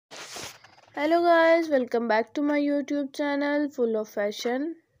Hello guys, welcome back to my YouTube channel full of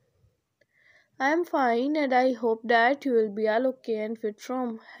fashion. I am fine and I hope that you will be all okay and fit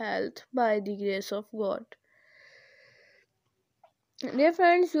from health by the grace of God. Dear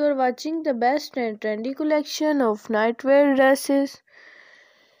friends, you are watching the best and trendy collection of nightwear dresses.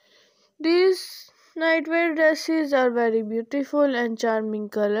 These nightwear dresses are very beautiful and charming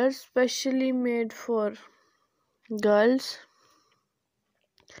colors, specially made for girls.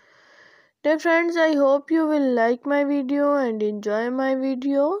 Dear friends, I hope you will like my video and enjoy my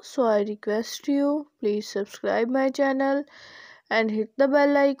video. So I request you, please subscribe my channel and hit the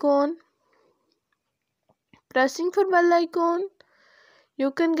bell icon. Pressing for bell icon,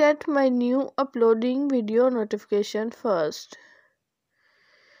 you can get my new uploading video notification first.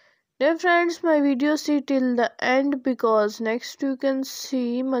 Dear friends, my video see till the end because next you can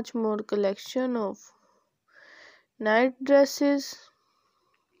see much more collection of night dresses.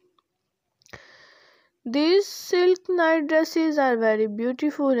 These silk night dresses are very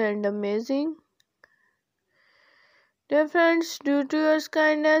beautiful and amazing. Dear friends, due to your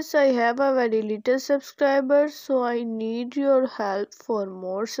kindness, I have a very little subscribers, so I need your help for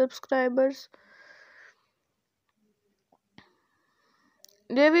more subscribers.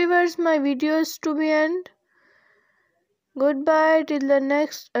 Dear viewers, my video is to be end. Goodbye till the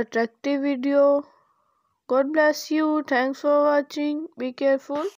next attractive video. God bless you. Thanks for watching. Be careful.